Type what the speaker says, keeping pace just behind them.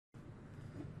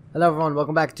Hello everyone,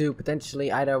 welcome back to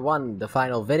potentially either 1, the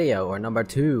final video, or number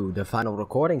 2, the final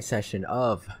recording session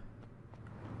of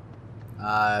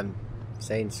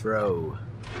Saints Row.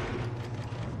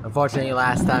 Unfortunately,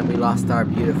 last time we lost our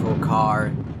beautiful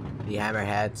car, the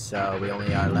Hammerhead, so we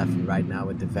only are left right now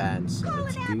with the vans. So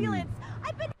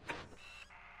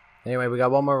anyway, we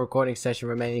got one more recording session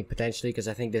remaining potentially, because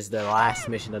I think this is the last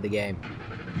mission of the game.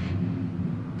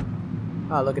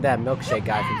 Oh, look at that milkshake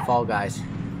guy from Fall Guys.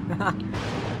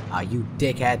 Ah, you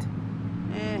dickhead.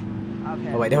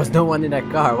 Oh wait, there was no one in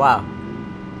that car, wow.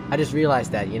 I just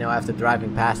realized that, you know, after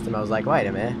driving past him, I was like, wait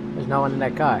a minute, there's no one in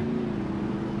that car.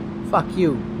 Fuck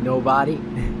you, nobody.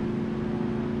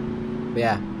 But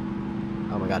yeah.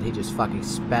 Oh my god, he just fucking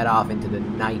sped off into the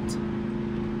night.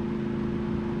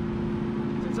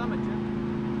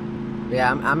 But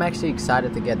yeah, I'm actually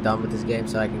excited to get done with this game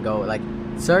so I can go, like,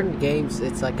 certain games,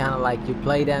 it's like kind of like you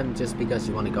play them just because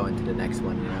you want to go into the next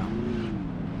one, you know.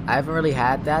 I haven't really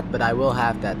had that, but I will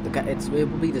have that. It will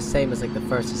be the same as like the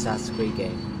first Assassin's Creed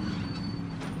game.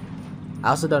 I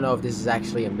also don't know if this is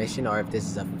actually a mission or if this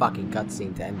is a fucking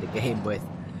cutscene to end the game with.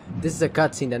 If this is a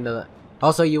cutscene, then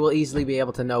also you will easily be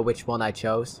able to know which one I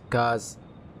chose, because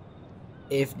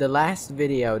if the last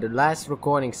video, the last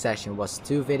recording session was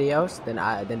 2 videos,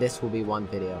 then this will be 1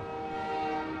 video.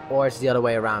 Or it's the other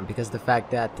way around, because the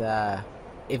fact that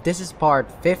if this is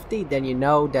part 50, then you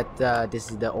know that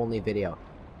this is the only video.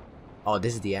 Oh,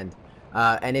 this is the end.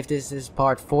 And if this is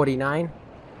part 49,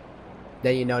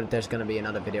 then you know that there's gonna be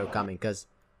another video coming, because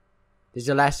this is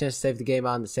your last chance to save the game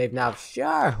on the save now.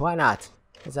 Sure, why not?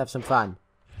 Let's have some fun.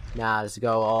 Now let's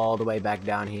go all the way back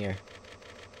down here.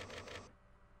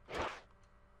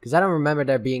 Because I don't remember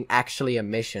there being actually a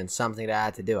mission, something that I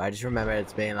had to do. I just remember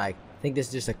it's being like, I think this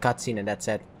is just a cutscene and that's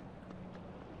it.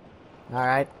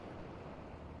 Alright.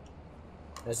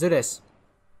 Let's do this.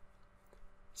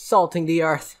 Salting the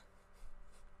earth.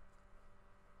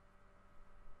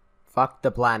 Fuck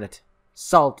the planet.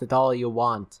 Salt it all you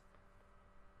want.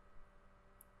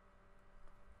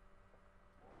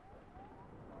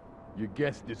 Your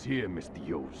guest is here, Mr.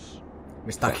 Hughes.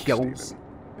 Mr. Hughes.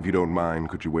 If you don't mind,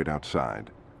 could you wait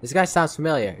outside? This guy sounds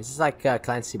familiar. Is this like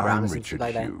Clancy Brown I'm or something Richard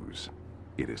like that? Hughes.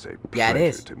 It is a Yeah, it pleasure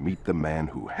is. to meet the man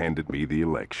who handed me the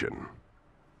election.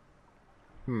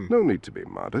 No need to be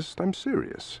modest. I'm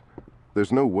serious.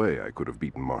 There's no way I could have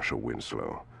beaten Marshal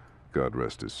Winslow. God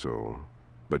rest his soul.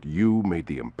 But you made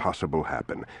the impossible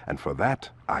happen, and for that,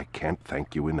 I can't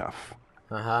thank you enough.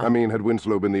 I mean, had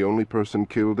Winslow been the only person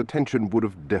killed, attention would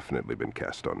have definitely been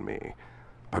cast on me.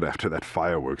 But after that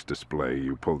fireworks display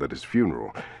you pulled at his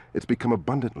funeral, it's become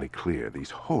abundantly clear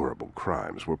these horrible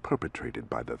crimes were perpetrated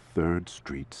by the 3rd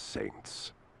Street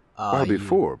Saints. While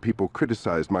before people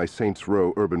criticized my Saints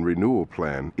Row urban renewal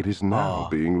plan, it is now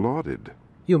being lauded.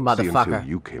 You See, motherfucker. until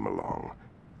you came along,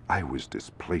 I was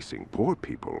displacing poor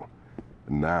people.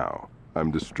 Now,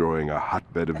 I'm destroying a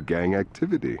hotbed of gang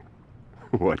activity.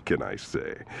 What can I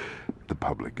say? The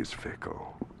public is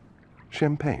fickle.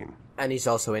 Champagne. And he's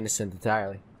also innocent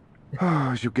entirely.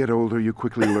 As you get older, you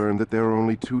quickly learn that there are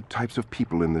only 2 types of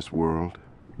people in this world.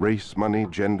 Race, money,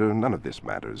 gender, none of this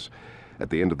matters. At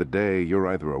the end of the day, you're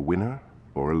either a winner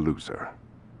or a loser.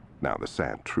 Now, the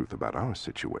sad truth about our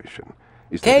situation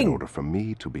is that in order for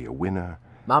me to be a winner,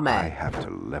 My man. I have to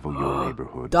level your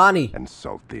neighborhood Donnie. and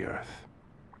salt the earth.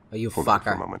 Oh, you Hold on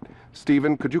for a fucker. moment.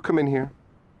 Stephen, could you come in here?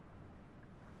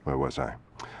 Where was I?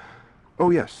 Oh,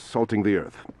 yes, salting the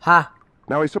earth. Ha!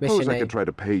 Now, I suppose Mission I A. could try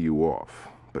to pay you off.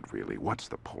 But really, what's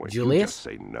the point? You Julius? just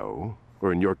say no.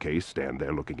 Or in your case, stand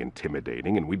there looking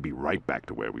intimidating, and we'd be right back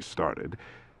to where we started.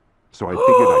 So I figured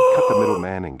I'd cut the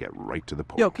middleman and get right to the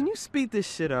point. Yo, can you speed this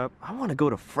shit up? I want to go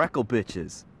to Freckle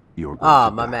Bitches. You're going Oh,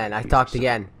 to my die, man, I Peterson. talked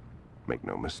again. Make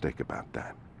no mistake about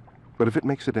that. But if it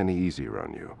makes it any easier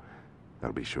on you,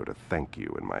 I'll be sure to thank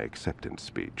you in my acceptance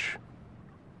speech.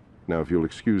 Now, if you'll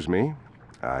excuse me,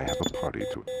 I have a party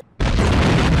to...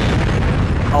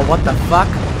 Oh, what the fuck?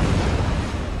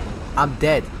 I'm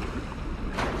dead.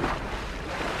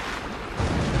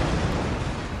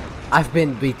 I've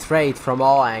been betrayed from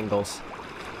all angles.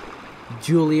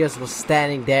 Julius was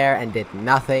standing there and did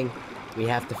nothing. We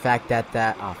have the fact that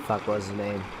oh fuck, what was his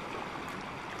name?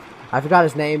 I forgot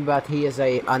his name, but he is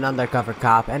an undercover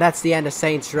cop, and that's the end of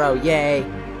Saints Row. Yay!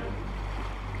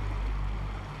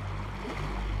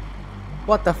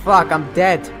 What the fuck? I'm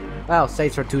dead. Well,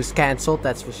 Saints Row 2 is cancelled,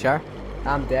 that's for sure.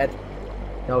 I'm dead.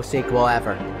 No sequel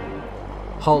ever.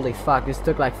 Holy fuck, this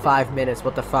took like 5 minutes.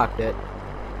 What the fuck, dude?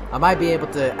 I might be able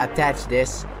to attach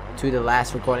this to the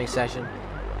last recording session.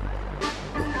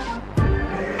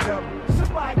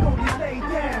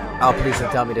 Oh, please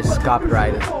don't tell me this is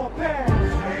copyrighted.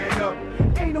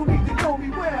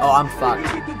 Oh, I'm fucked.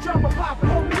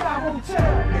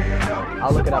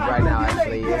 I'll look it up right now,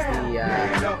 actually. Is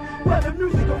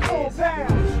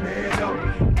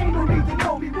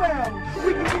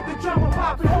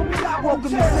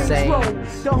Welcome to Saints Row,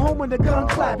 the home of the gun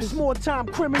clappers, small time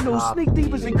criminals, sneak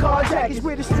thievers and carjackers,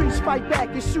 where the streets fight back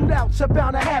and shootouts are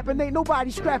bound to happen. Ain't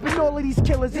nobody scrapping all of these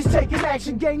killers, it's taking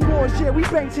action. Gang wars, yeah, we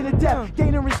bang to the death,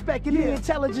 gaining respect in the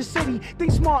intelligent city.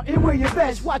 Think smart and wear your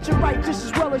best, watch your right just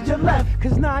as well as your left,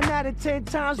 cause 9 out of 10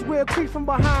 times we'll creep from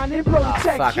behind and blow the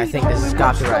tech. Fuck, I think this is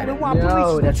copyrighted.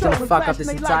 No, that's gonna fuck up this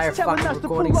entire fucking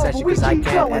recording session because I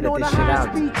can't edit this shit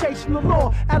out.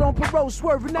 Out on parole,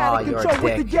 swerving out of you're a control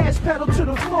with the dick. gas pedal to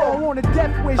the floor. On a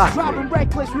death wish, driving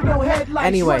reckless with no headlights.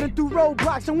 Anyway, running through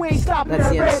roadblocks and we ain't stopping that's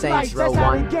at the end of red lights. Saints Row That's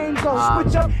how 1. the game goes.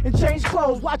 Switch up and change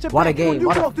clothes. Watch it What a back when game, you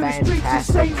what a walk through the streets of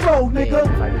fantastic Saints Row, game. nigga. If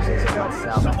I do say so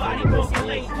myself, I think this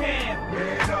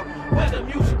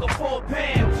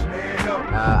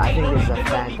I think this is a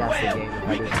fantastic game if I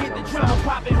do say so myself.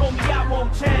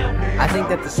 I think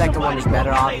that the second one is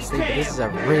better, obviously, but this is a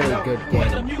really good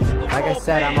game. Like I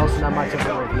said, I'm also not much of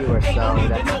a reviewer, so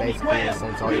that's basically in a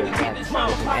sense all you get with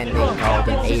an ending called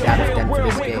an 8 out of 10 for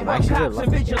this game. I actually really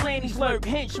love this game.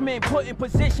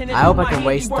 I hope I can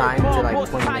waste time to like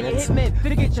 20 minutes.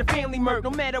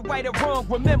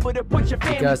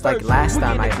 Because like last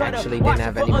time I actually didn't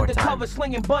have any more time.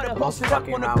 I'm also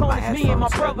fucking around with my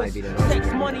headphones, so it might be the noise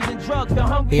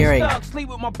hearing.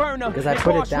 Because I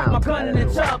put it down. I don't know.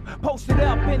 Yeah.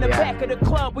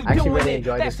 I actually really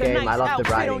enjoyed this game. I love the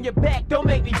writing. That's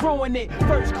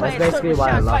basically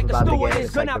what I love about the game,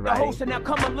 is like the writing. So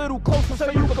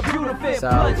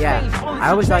yeah, I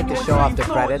always like to show off the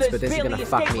credits, but this is gonna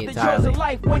fuck me entirely.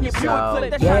 So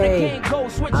yay! I'm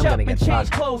gonna get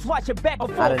fucked.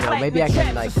 I don't know, maybe I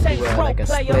can like do a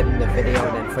split in the video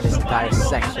and then for this entire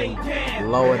section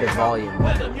lower the volume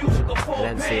and then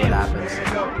see what happens.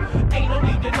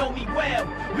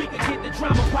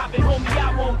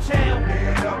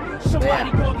 But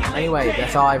yeah, anyway,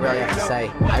 that's all I really have to say.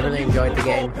 I really enjoyed the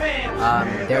game.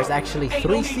 There's actually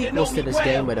 3 sequels to this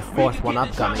game with a 4th one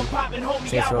upcoming.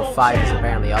 Saints Row 5 is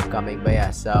apparently upcoming, but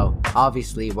yeah, so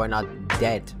obviously we're not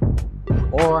dead.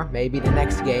 Or maybe the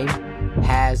next game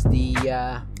has the,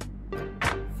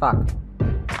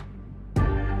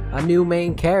 a new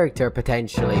main character,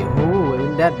 potentially. Ooh,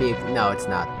 wouldn't that be... No, it's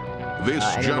not. This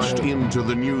just into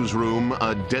the newsroom.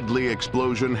 A deadly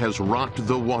explosion has rocked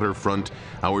the waterfront.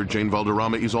 Our Jane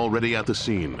Valderrama is already at the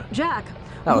scene. Jack,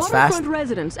 that was waterfront fast.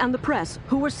 residents and the press,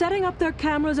 who were setting up their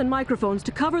cameras and microphones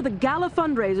to cover the gala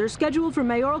fundraiser scheduled for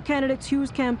mayoral candidate Hugh's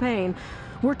campaign,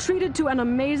 were treated to an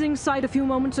amazing sight a few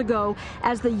moments ago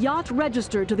as the yacht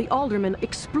registered to the alderman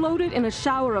exploded in a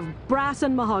shower of brass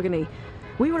and mahogany.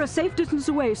 We were a safe distance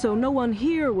away, so no one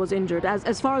here was injured,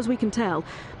 as far as we can tell.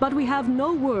 But we have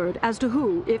no word as to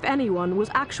who, if anyone, was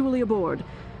actually aboard.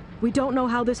 We don't know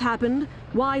how this happened,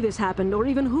 why this happened, or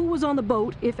even who was on the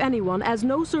boat, if anyone, as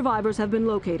no survivors have been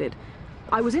located.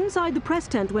 I was inside the press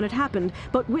tent when it happened,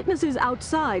 but witnesses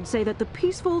outside say that the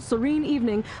peaceful, serene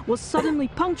evening was suddenly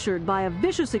punctured by a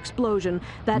vicious explosion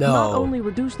that not only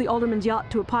reduced the alderman's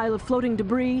yacht to a pile of floating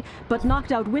debris, but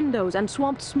knocked out windows and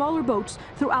swamped smaller boats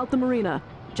throughout the marina.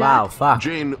 Jack? Wow, fuck.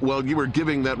 Jane, while you were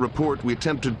giving that report, we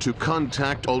attempted to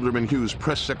contact Alderman Hugh's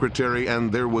press secretary, and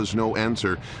there was no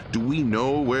answer. Do we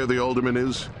know where the alderman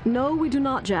is? No, we do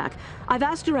not, Jack. I've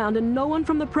asked around, and no one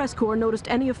from the press corps noticed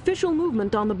any official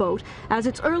movement on the boat, as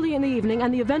it's early in the evening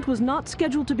and the event was not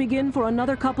scheduled to begin for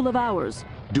another couple of hours.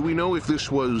 Do we know if this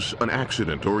was an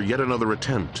accident or yet another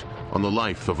attempt on the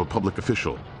life of a public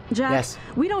official? Jack, yes.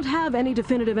 We don't have any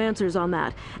definitive answers on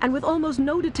that, and with almost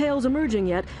no details emerging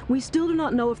yet, we still do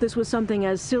not know if this was something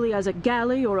as silly as a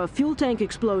galley or a fuel tank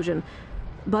explosion.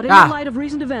 But in the light of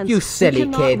recent events, you silly we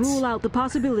cannot kids. rule out the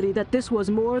possibility that this was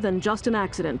more than just an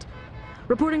accident.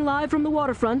 Reporting live from the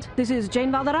waterfront, this is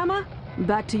Jane Valderrama.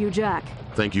 Back to you, Jack.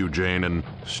 Thank you, Jane, and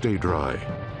stay dry.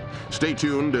 Stay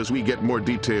tuned as we get more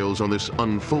details on this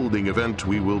unfolding event.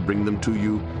 We will bring them to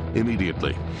you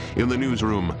immediately. In the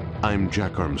newsroom, I'm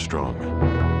Jack Armstrong.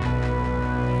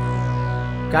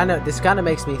 This kind of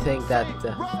makes me think that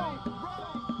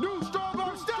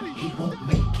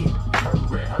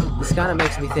this kind of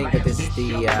makes me think that this is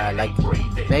the like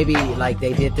maybe like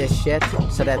they did this shit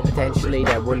so that potentially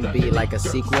there wouldn't be like a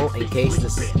sequel in case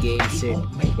this game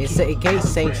in case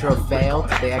Saints Row failed.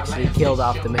 They actually killed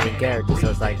off the main character, so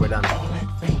it's like we're done.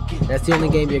 That's the only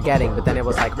game you're getting, but then it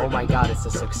was like, oh my god, it's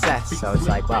a success. So it's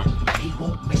like, well,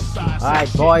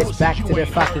 alright boys, back to the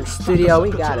fucking studio.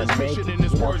 We gotta make,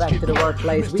 back to the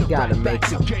workplace. We gotta make a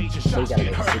sequel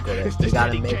to this. We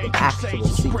gotta make an actual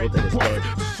sequel to this game.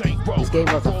 This game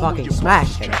was a fucking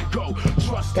smash hit.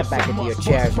 Get back into your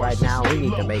chairs right now. We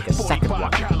need to make a second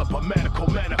one.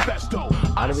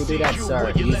 How do we do that,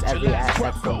 sir? Use every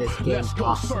asset from this game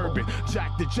possible.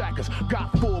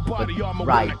 But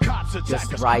right,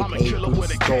 just write a good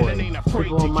story.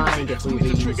 People won't mind if we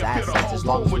reuse assets as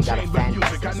long as we got a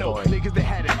fantastic story.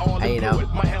 And you know,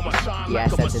 the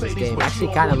assets in this game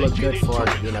actually kind of look good for,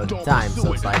 you know, the time,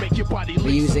 so it's like,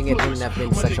 reusing it wouldn't have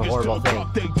been such a horrible thing.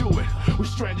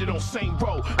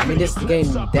 I mean, this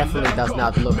game definitely does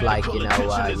not look like, you know,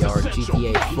 your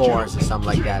GTA 4s or something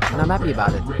like that, and I'm happy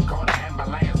about it.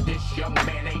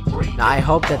 Now, I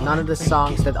hope that none of the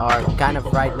songs that are kind of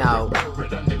right now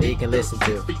that you can listen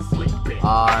to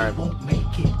are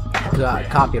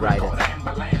copyrighted.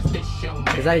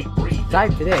 Because I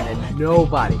typed it in and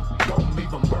nobody.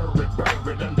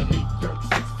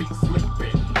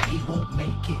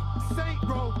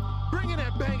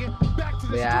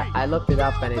 But yeah, I looked it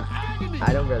up and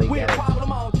I don't really get it.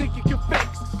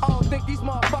 Think these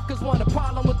motherfuckers want a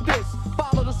problem with this.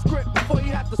 Follow the script before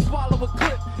you have to swallow a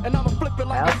clip. And I'ma flip it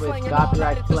like a slang and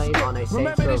copyright claim on a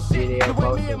Saints Row video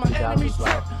posted in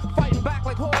 2012. Fighting back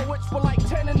like Horowitz for like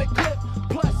 10 in the clip.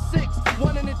 Plus 6,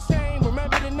 1 in the chain.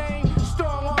 Remember the name?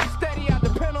 Strong on steady, I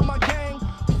depend on my gang.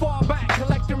 Fall back,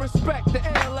 collecting respect. The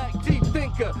intellect, deep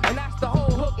thinker. And that's the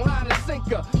whole hook, line, and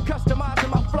sinker. Customizing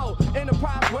my flow,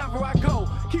 enterprise wherever I go.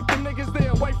 Keep the niggas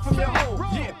there away from your hole.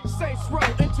 Yeah, Saints Row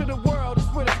into the world. It's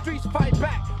where the streets fight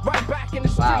back. Right back in the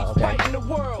streets, fighting the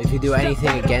world. If you do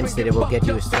anything against it, it will get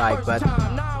you a strike. But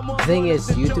the thing is,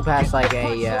 YouTube has like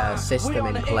a system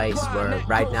in place where,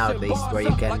 right now at least, where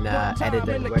you can edit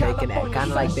it, where they can kind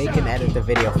of like they can edit the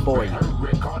video for you.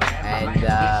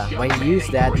 And when you use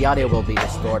that, the audio will be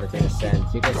distorted in a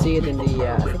sense. You can see it in the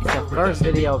I think it's the first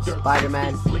video of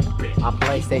Spider-Man on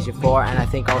PlayStation 4, and I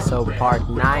think also part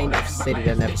 9 of City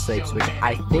That Never Sleeps, which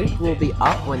I think will be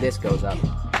up when this goes up.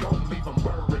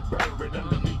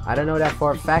 I don't know that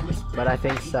for a fact, but I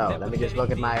think so. Let me just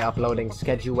look at my uploading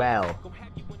schedule.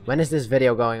 When is this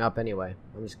video going up anyway?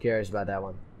 I'm just curious about that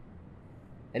one.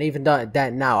 And even though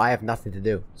that now I have nothing to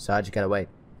do, so I just gotta wait.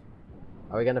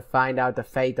 Are we gonna find out the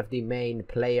fate of the main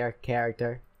player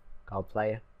character called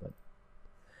Playa? But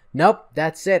nope,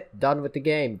 that's it. Done with the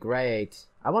game. Great.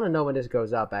 I want to know when this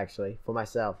goes up actually for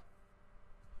myself.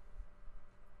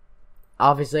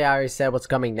 Obviously, I already said what's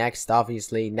coming next.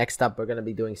 Obviously, next up we're gonna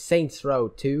be doing Saints Row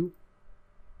 2.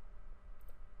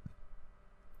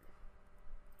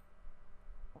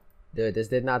 Dude, this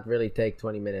did not really take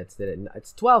 20 minutes, did it?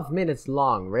 It's 12 minutes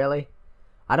long, really?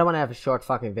 I don't want to have a short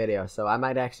fucking video, so I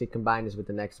might actually combine this with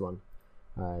the next one.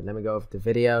 Alright, let me go over to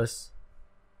videos.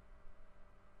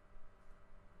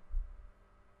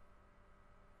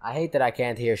 I hate that I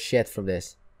can't hear shit from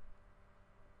this.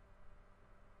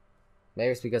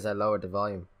 Maybe it's because I lowered the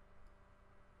volume.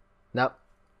 Nope.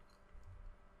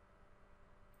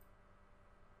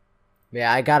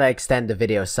 Yeah, I gotta extend the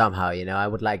video somehow, you know? I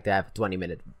would like to have a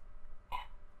 20-minute...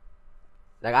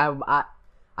 Like,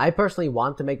 I personally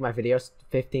want to make my videos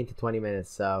 15 to 20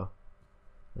 minutes, so...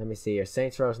 Let me see here.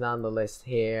 Saints Row's not on the list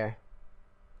here.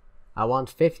 I want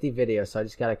 50 videos, so I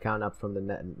just gotta count up from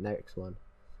the next one.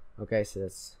 Okay, so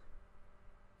that's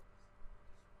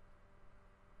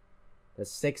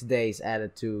 6 days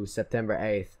added to September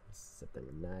 8th.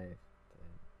 September 9th.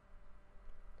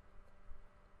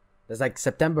 That's like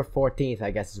September 14th, I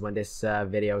guess, is when this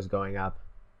video is going up.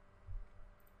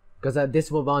 Because this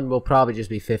one will probably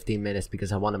just be 15 minutes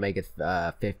because I want to make it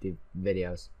 50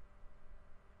 videos.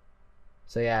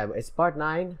 So yeah, it's part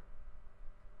 9.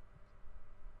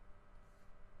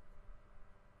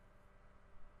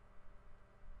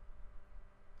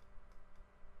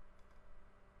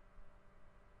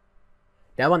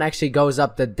 That one actually goes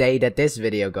up the day that this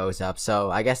video goes up,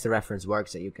 so I guess the reference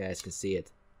works and you guys can see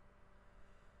it.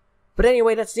 But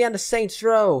anyway, that's the end of Saints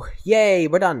Row. Yay,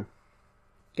 we're done.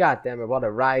 God damn it, what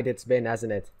a ride it's been,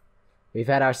 hasn't it? We've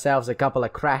had ourselves a couple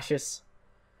of crashes,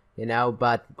 you know,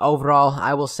 but overall,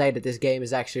 I will say that this game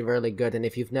is actually really good, and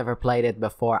if you've never played it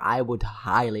before, I would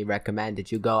highly recommend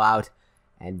that you go out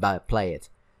and play it.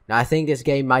 Now, I think this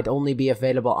game might only be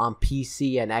available on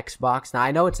PC and Xbox. Now,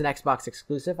 I know it's an Xbox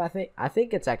exclusive. I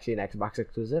think it's actually an Xbox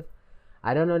exclusive.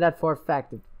 I don't know that for a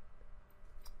fact.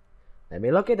 Let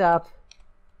me look it up.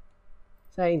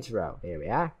 Saints Row. Here we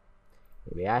are.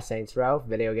 Here we are, Saints Row.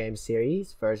 Video game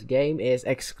series. First game is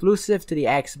exclusive to the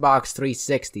Xbox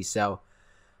 360. So,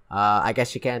 I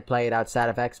guess you can't play it outside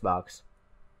of Xbox.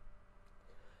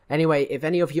 Anyway, if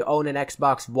any of you own an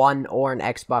Xbox One or an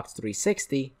Xbox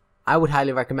 360, I would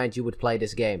highly recommend you would play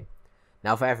this game.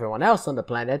 Now, for everyone else on the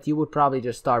planet, you would probably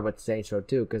just start with Saints Row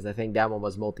 2, because I think that one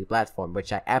was multi-platform,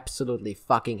 which I absolutely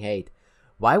fucking hate.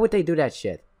 Why would they do that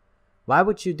shit? Why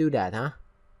would you do that, huh?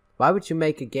 Why would you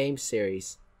make a game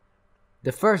series?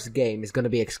 The first game is going to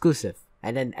be exclusive,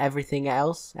 and then everything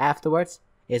else afterwards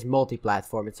is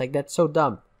multi-platform. It's like, that's so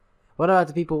dumb. What about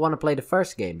the people who want to play the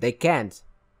first game? They can't.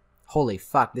 Holy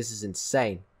fuck, this is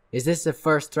insane. Is this the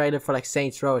first trailer for like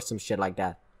Saints Row or some shit like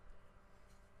that?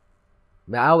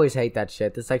 I always hate that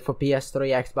shit. It's like for PS3,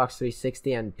 Xbox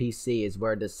 360, and PC is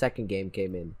where the second game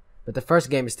came in. But the first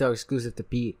game is still exclusive to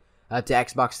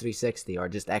Xbox 360 or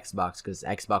just Xbox, because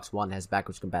Xbox One has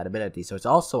backwards compatibility. So it's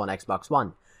also on Xbox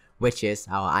One, which is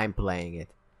how I'm playing it.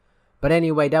 But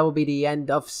anyway, that will be the end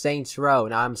of Saints Row.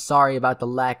 Now, I'm sorry about the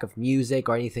lack of music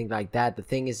or anything like that. The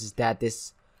thing is that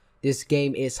this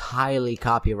game is highly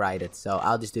copyrighted, so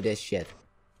I'll just do this shit.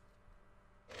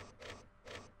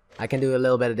 I can do a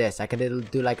little bit of this. I can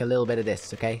do like a little bit of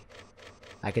this, okay?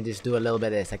 I can just do a little bit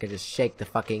of this. I can just shake the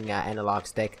fucking analog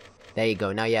stick. There you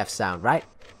go. Now you have sound, right?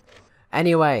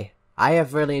 Anyway, I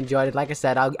have really enjoyed it. Like I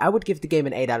said, I would give the game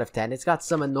an 8 out of 10. It's got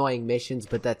some annoying missions,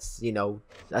 but that's, you know,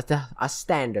 that's a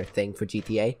standard thing for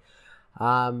GTA.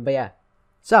 But yeah.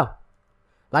 So,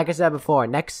 like I said before,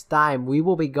 next time we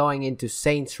will be going into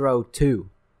Saints Row 2.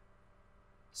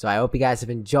 So I hope you guys have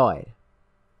enjoyed.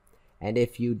 And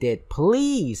if you did,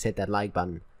 please hit that like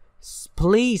button.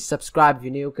 Please subscribe if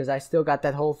you're new, because I still got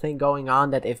that whole thing going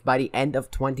on that if by the end of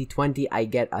 2020 I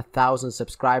get 1,000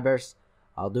 subscribers,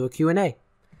 I'll do a Q&A.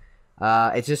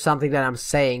 It's just something that I'm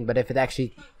saying, but if it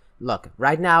actually... Look,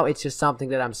 right now it's just something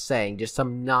that I'm saying, just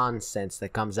some nonsense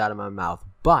that comes out of my mouth.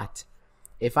 But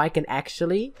if I can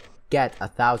actually get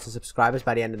 1,000 subscribers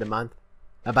by the end of the month,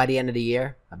 by the end of the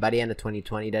year, by the end of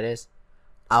 2020 that is,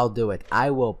 I'll do it.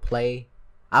 I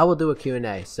will do a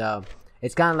Q&A. So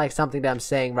it's kind of like something that I'm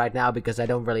saying right now because I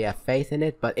don't really have faith in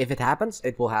it, but if it happens,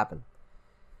 it will happen.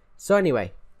 So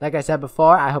anyway, like I said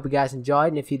before, I hope you guys enjoyed,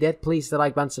 and if you did, please hit the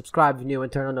like button, subscribe if you're new,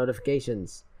 and turn on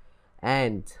notifications.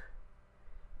 And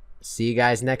see you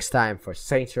guys next time for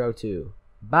Saints Row 2.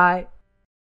 Bye!